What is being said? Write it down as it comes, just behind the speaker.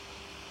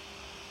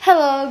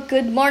Hello,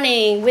 good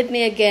morning. With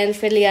me again,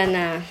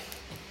 Filiana.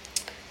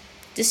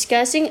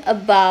 Discussing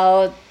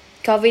about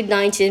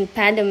COVID-19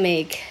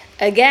 pandemic.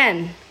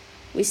 Again,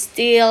 we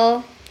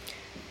still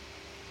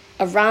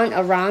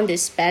around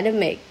this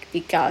pandemic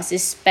because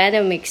this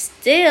pandemic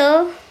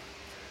still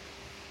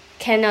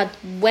cannot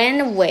went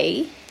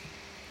away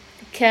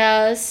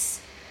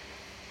because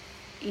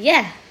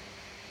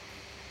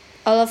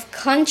all of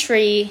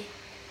country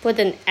put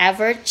an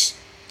effort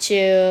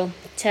to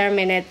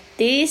terminate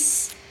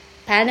this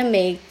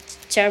pandemic,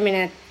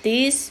 terminate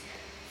this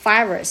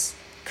virus,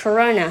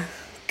 corona,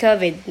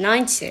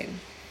 COVID-19.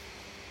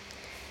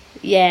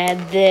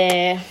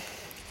 The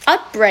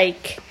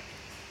outbreak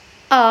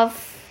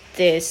of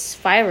this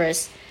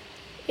virus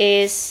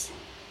is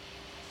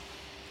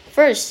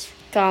first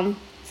come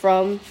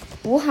from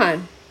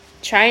Wuhan,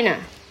 China.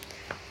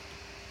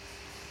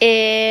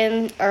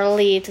 In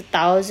early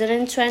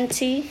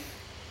 2020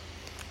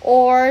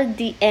 or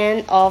the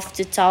end of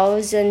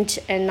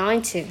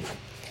 2019.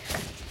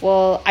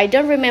 Well, I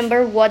don't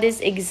remember what is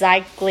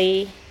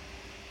exactly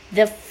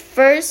the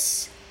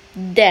first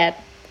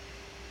death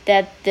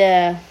that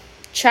the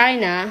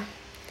China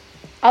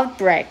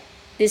outbreak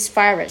this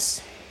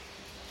virus.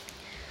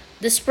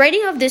 The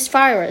spreading of this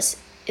virus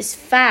is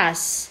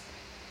fast.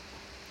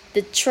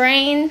 The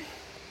train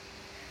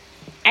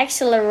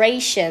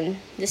acceleration,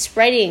 the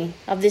spreading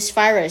of this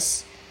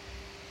virus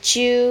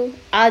to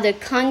other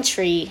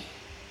country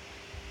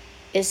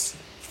is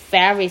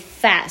very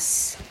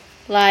fast.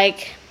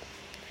 Like,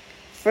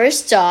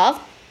 first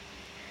off,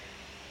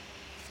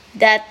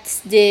 that's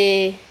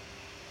the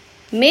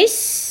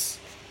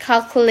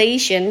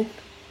miscalculation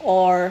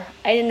or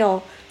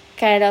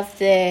kind of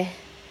the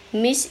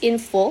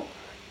misinfo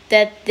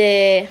that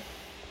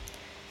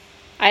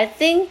I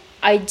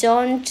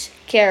don't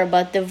care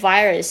about the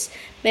virus.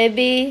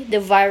 Maybe the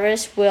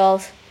virus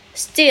will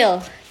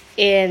still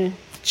in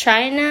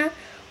China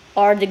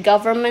or the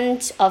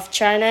government of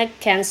China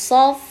can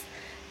solve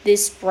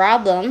this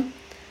problem.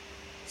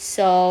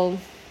 So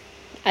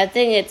I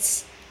think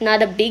it's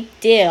not a big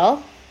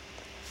deal.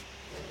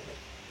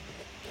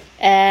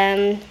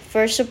 And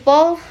first of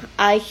all,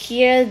 I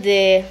hear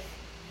the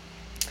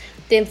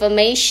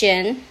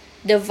information,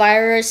 the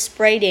virus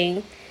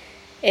spreading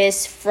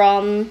is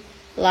from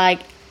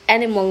like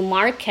animal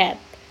market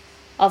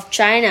of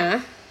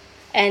China,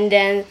 and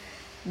then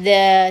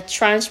the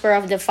transfer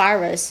of the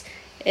virus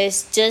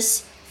is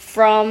just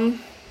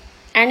from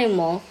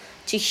animal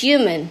to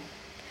human.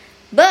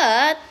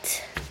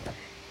 But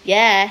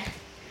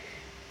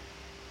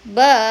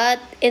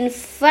in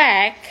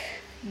fact,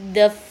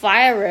 the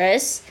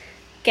virus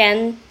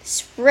can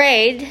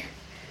spread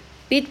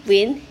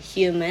between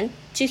human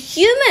to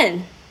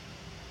human.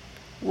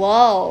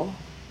 Whoa,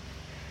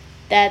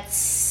 I'm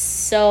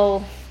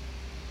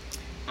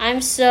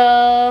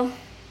so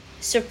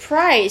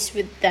surprised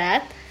with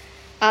that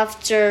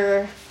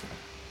after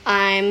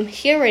I'm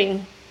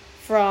hearing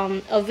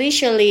from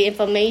officially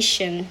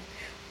information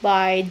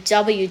by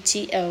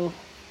WTO,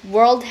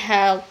 World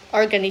Health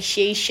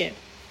Organization.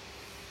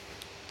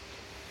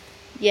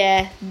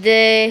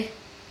 The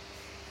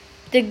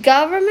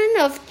government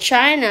of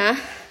China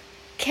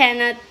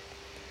cannot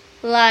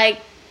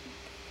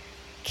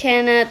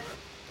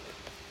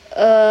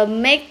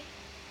make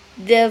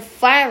the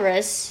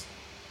virus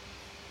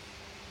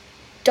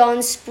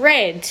don't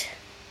spread,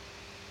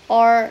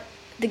 or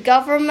the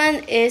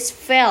government is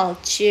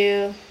failed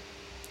to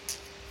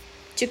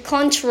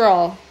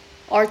control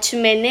or to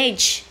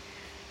manage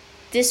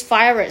this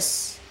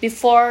virus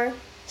before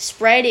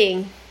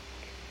spreading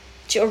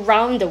to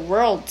around the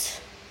world.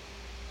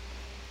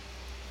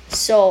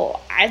 So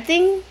I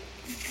think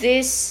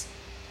this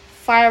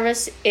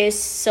virus is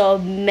so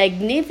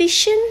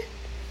magnificent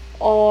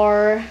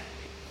or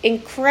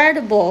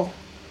incredible.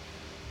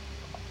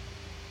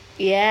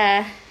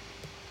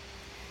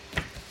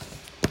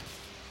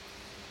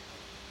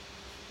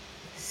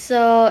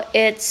 So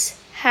it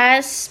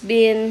has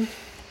been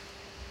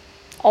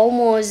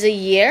almost a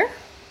year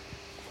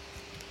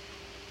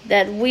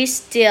that we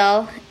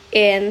still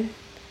in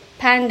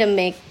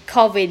pandemic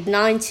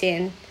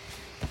COVID-19.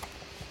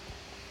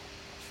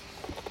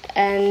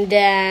 And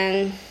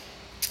then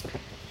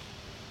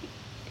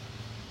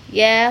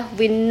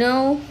we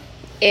know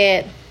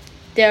it.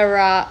 There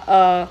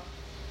are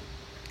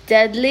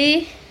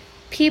deadly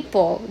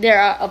people. There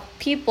are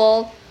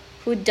people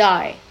who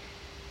die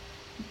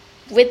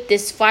with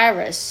this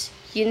virus.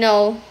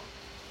 You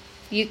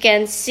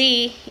can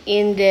see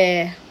in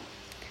the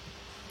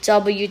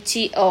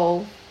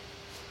WTO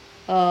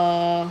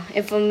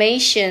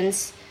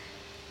informations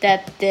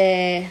that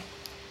the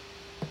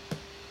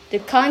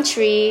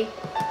country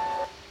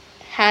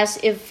has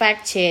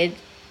infected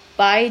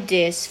by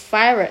this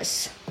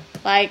virus.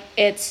 Like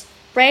it's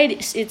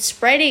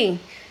spreading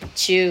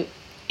to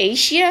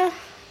Asia,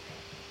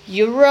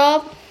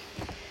 Europe,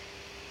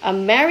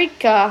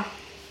 America,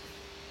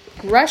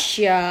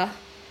 Russia,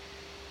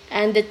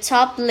 and the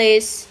top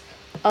list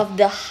of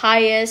the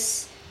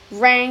highest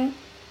rank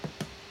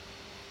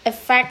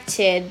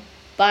affected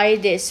by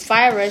this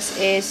virus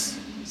is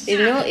you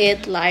know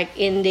it like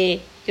in the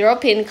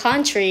European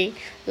country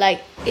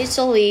like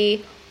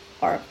Italy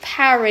or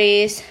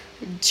Paris,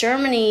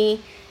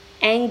 Germany,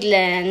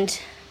 England,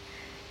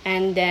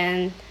 and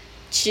then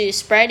to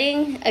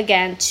spreading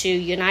again to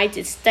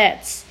United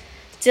States.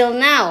 Till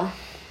now,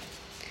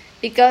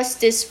 because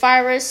this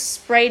virus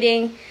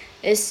spreading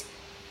is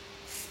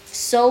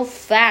so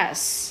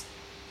fast,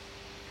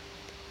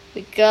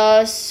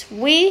 because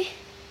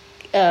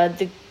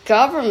the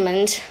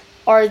government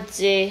or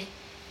the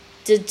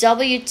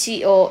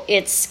WTO,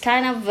 it's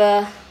kind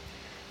of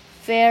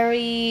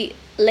very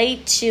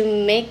late to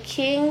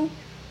making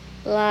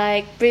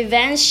like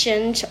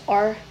prevention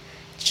or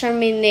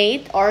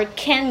terminate or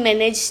can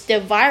manage the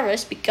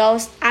virus,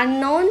 because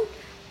unknown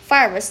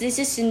virus, this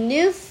is a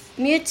new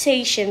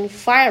mutation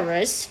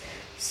virus,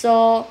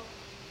 so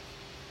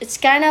it's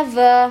kind of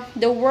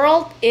the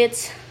world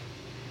it's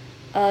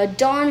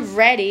don't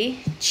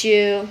ready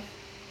to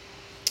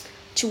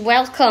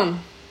welcome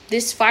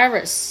this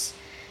virus.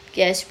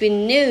 Yes, we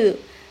knew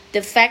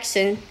the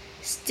vaccine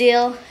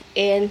still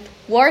in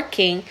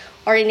working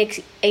or in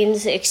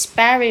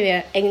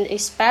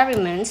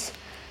experiments.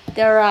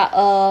 There are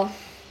a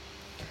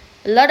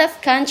lot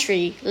of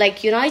countries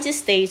like United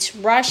States,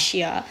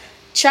 Russia,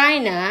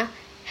 China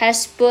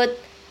has put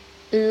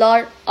a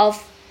lot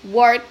of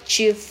work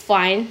to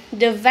find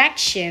the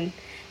vaccine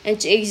and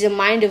to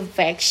examine the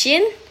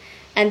vaccine,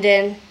 and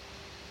then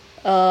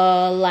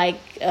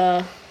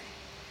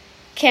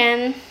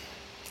can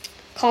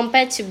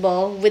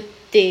compatible with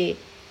the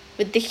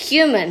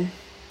human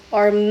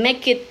or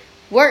make it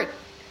work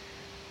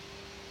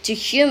to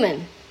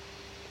human.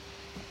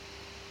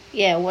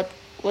 Yeah, what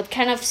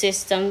kind of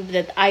system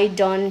that I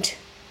don't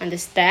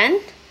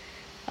understand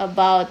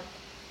about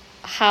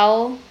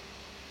how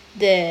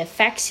the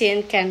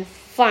vaccine can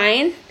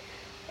find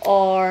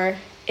or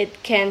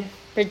it can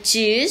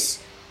produce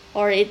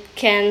or it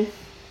can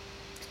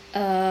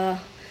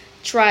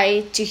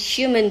try to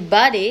human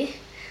body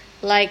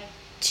like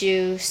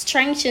to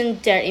strengthen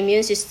their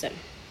immune system.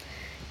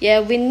 Yeah,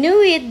 we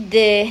knew it,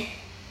 the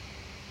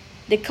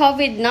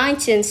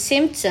COVID-19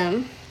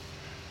 symptom,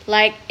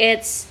 like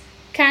it's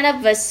kind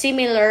of a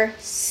similar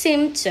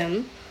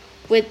symptom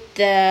with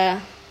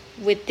the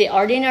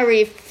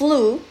ordinary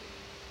flu,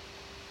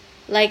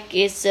 like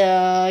it's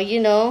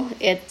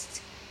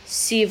it's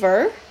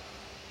fever,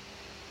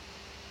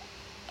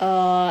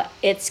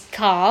 it's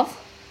cough,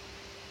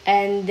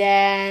 and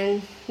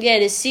then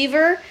the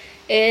fever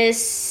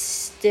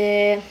is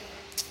the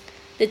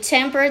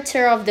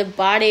temperature of the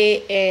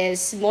body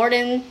is more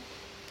than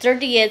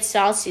 38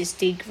 Celsius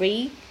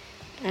degree,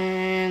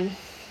 and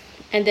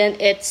then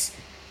it's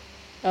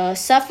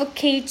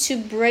suffocate to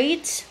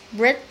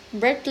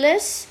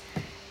breathless,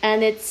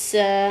 and it's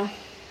and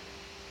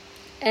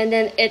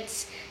then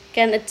it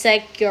can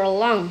attack your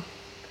lung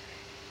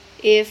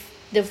if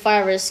the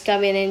virus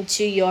coming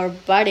into your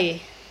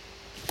body,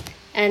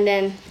 and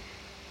then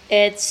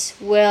it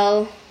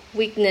will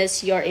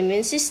weakness your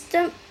immune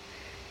system,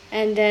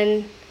 and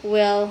then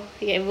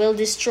it will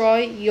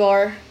destroy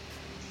your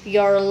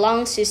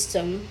lung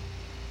system,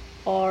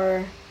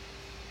 or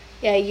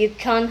you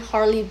can't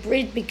hardly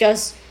breathe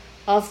because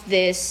of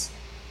this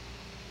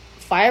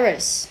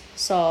virus.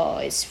 So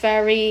it's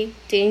very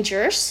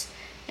dangerous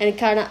and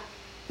kind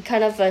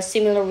of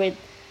similar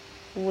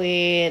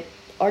with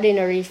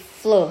ordinary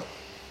flu.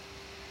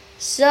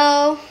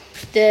 So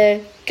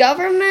the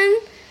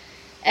government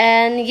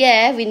and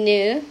we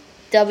knew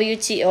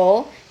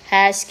WTO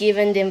has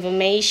given the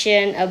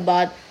information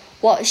about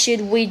what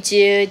should we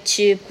do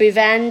to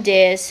prevent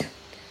this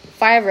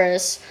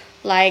virus,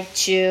 like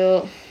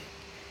to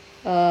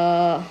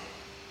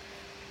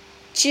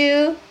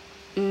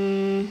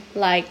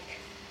like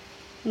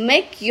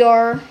make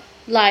your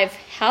life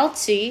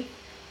healthy,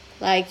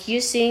 like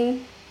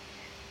using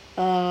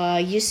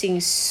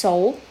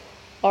soap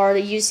or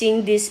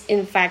using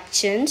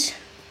disinfectant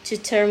to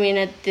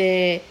terminate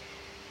the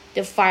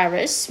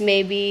virus.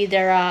 Maybe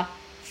there are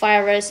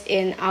virus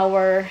in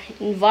our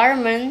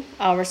environment,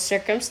 our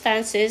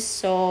circumstances,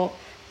 so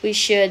we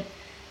should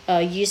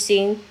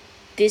using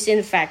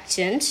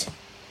disinfectant.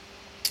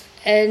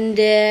 And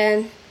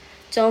then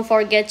don't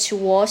forget to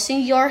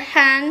washing your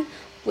hand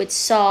with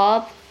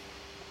soap,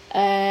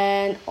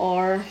 and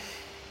or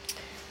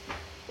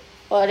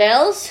what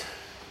else?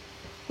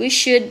 We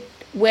should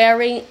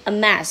wearing a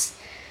mask.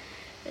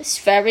 It's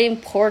very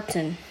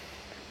important.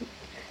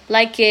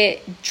 Like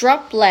a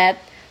droplet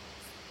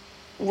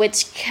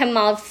which come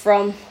out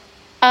from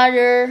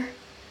other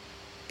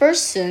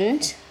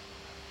person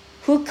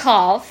who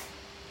cough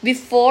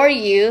before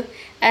you,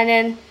 and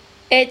then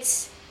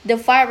the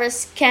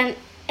virus can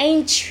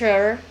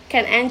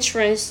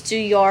entrance to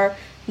your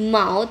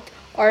mouth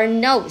or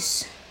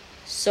nose.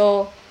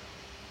 So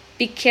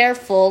be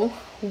careful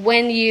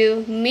when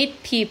you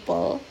meet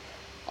people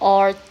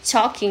or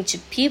talking to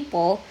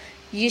people.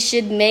 You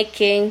should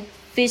making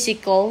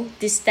physical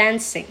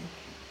distancing.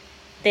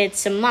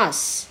 That's a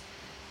must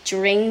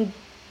during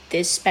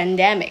this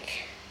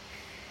pandemic.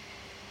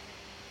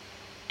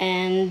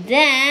 And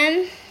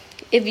then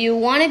if you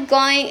want it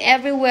going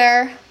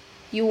everywhere,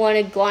 you want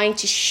it going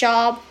to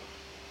shop,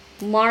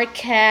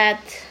 market,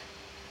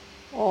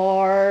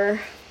 or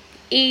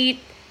eat,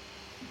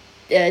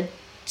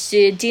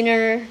 to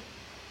dinner,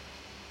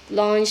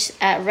 lunch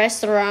at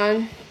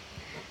restaurant,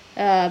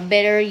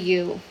 better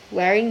you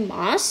wearing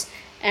mask.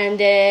 And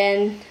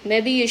then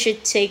maybe you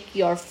should take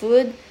your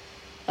food,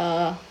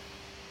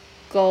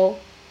 go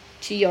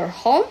to your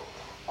home,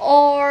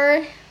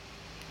 or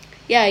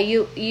yeah,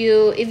 you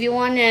if you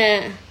want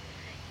to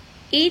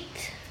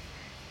eat,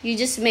 you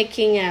just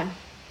making a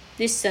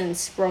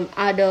distance from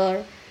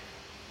other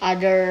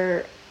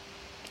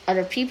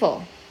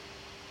people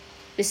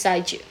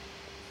beside you.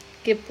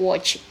 Keep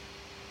watching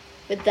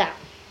with that.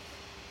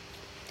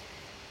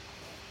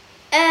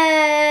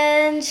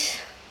 And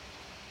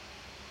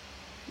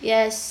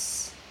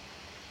yes,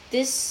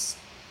 this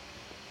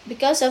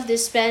because of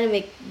this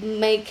pandemic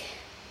make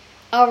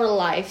our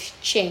life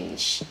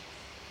change,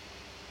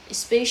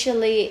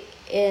 especially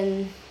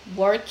in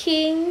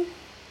working.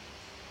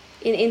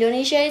 In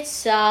Indonesia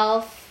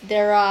itself,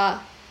 there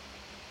are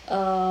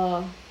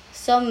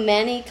so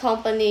many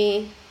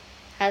company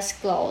has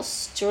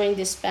closed during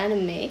this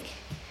pandemic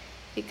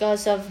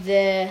because of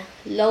the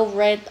low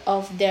rate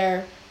of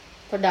their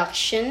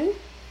production,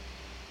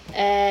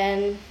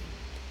 and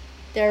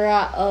there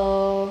are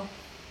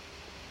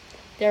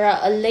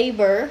a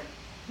labor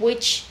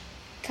which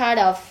cut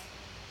off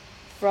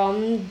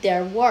from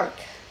their work.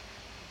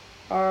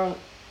 Or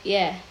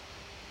yeah,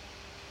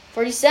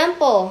 for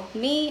example,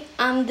 me,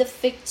 I'm the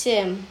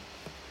victim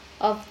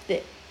of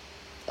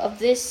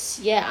this.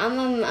 Yeah,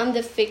 I'm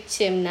the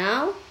victim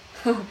now.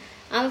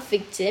 I'm a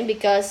victim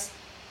because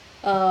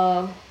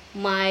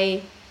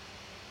my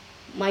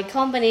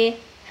company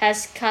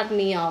has cut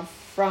me off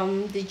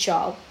from the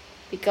job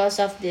because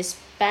of this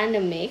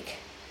pandemic.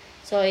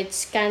 So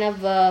it's kind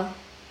of a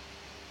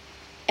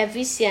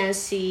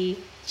efficiency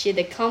to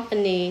the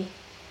company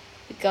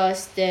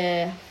because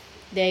they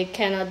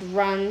cannot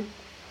run,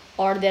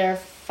 or their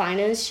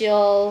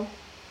financial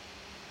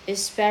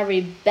is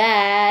very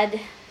bad,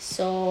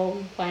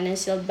 so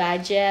financial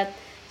budget.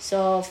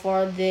 So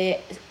for the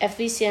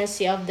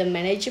efficiency of the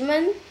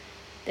management,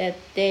 that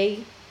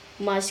they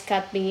must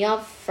cut me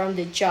off from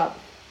the job.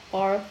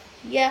 Or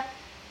yeah,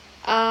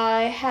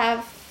 I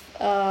have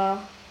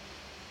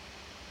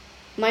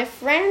my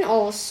friend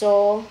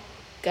also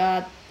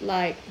got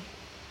like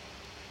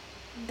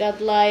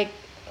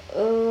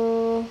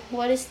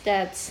what is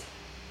that?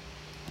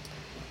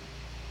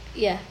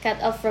 Yeah,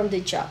 cut off from the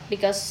job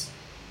because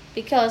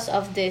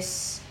of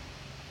this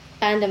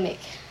pandemic.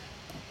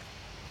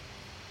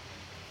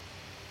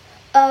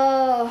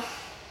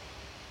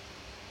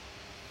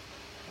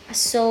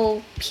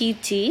 So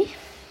pity.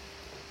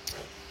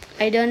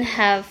 I don't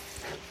have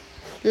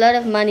a lot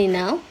of money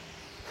now.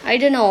 I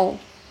don't know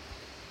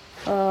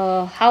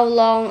how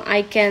long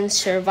I can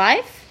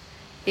survive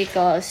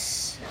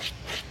because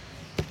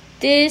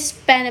this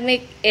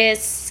pandemic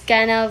is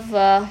kind of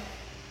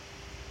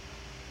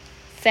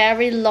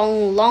very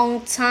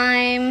long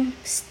time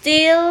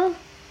still.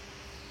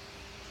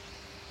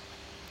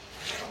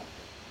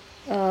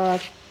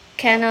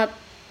 Cannot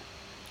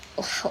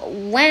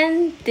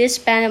when this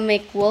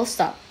pandemic will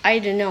stop. I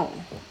don't know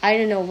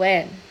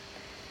when.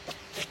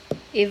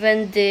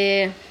 Even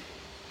the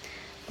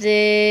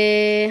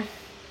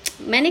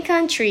many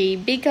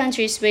big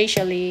countries,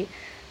 especially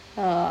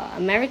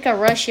America,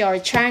 Russia, or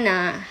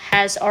China,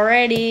 has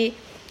already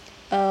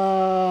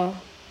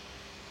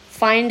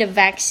find the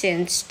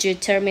vaccines to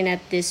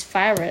terminate this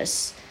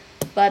virus,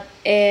 but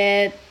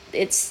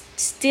it's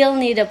still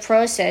need a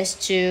process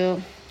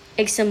to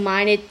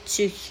examine it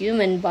to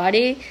human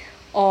body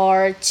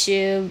or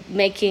to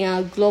making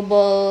a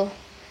global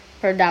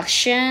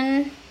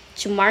production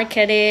to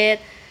market it.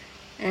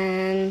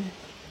 And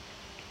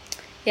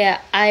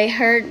yeah, I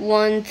heard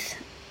one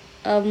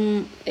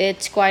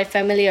it's quite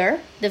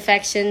familiar, the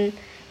vaccine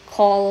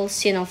called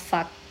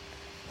Sinovac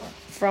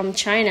from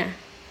China.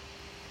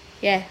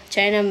 Yeah,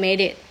 China made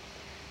it.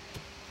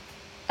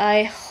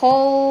 I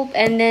hope.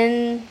 And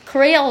then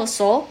Korea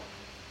also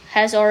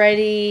has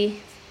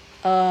already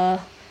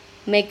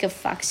make a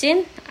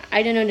vaccine.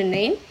 I don't know the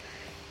name.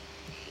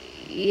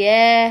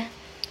 Yeah,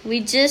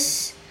 we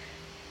just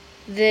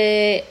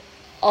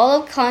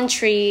all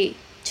country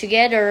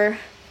together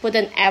put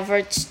an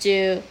effort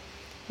to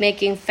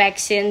making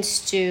vaccines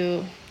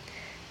to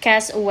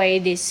cast away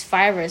this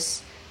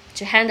virus,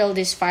 to handle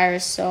this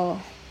virus. So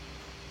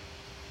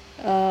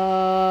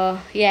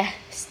yeah,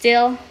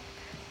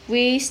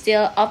 we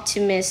still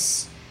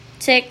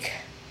optimistic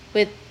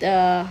with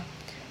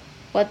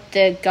what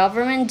the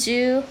government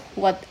do,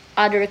 what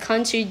other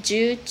country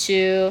do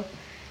to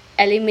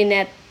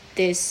eliminate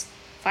this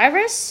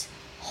virus.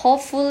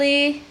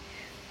 Hopefully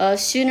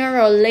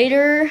sooner or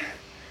later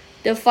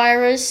the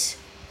virus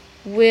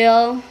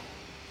will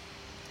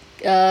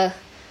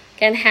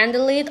can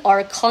handle it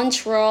or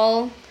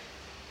control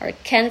or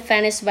can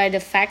vanish by the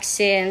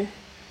vaccine,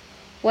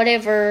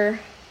 whatever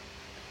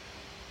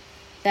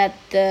that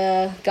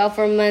the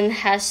government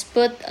has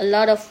put a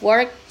lot of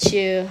work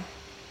to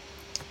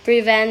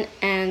prevent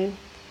and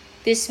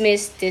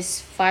dismiss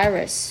this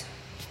virus.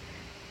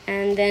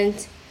 And then,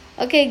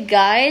 okay,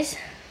 guys,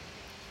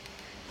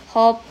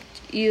 hope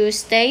you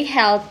stay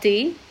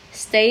healthy,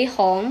 stay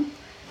home,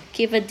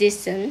 keep a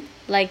distance,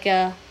 like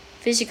a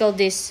physical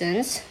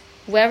distance,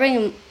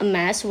 wearing a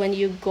mask when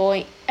you're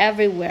going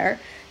everywhere.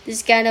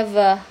 This kind of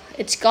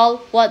it's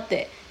called what,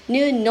 the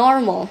new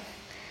normal.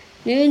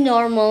 New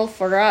normal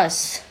for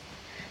us.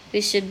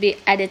 We should be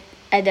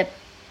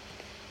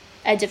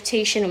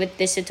adaptation with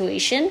this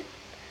situation.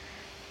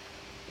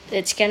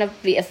 It's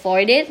cannot be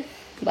avoided,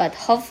 but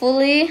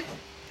hopefully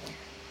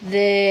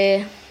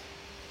the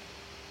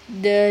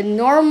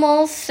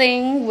normal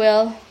thing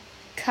will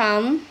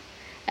come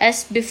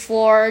as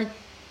before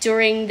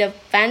during the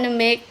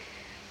pandemic.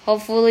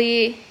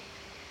 Hopefully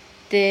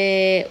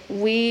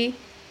we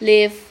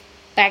live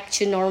back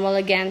to normal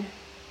again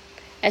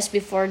as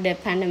before the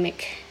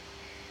pandemic.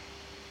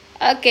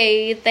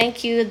 Okay,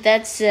 thank you.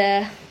 That's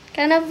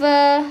kind of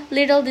a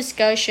little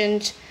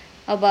discussion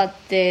about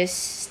this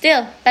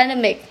still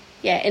pandemic.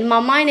 Yeah, in my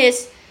mind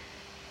is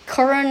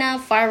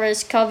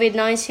coronavirus,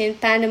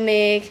 COVID-19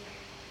 pandemic.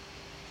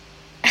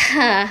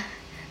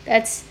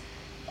 That's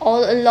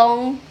all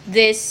along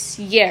this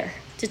year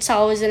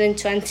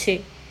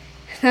 2020.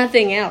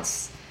 Nothing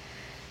else,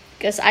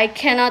 because I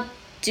cannot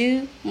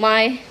do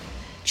my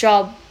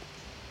job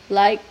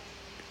like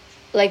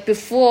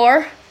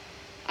before.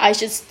 I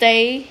should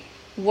stay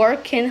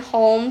working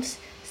homes,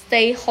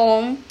 stay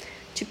home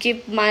to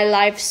keep my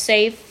life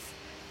safe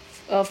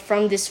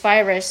from this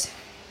virus.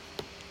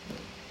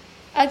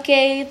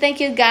 Okay, thank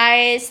you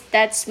guys.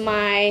 That's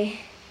my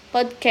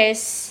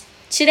podcast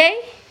today.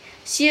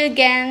 See you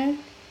again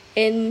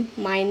in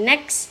my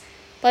next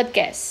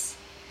podcast.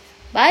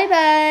 Bye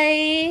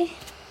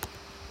bye.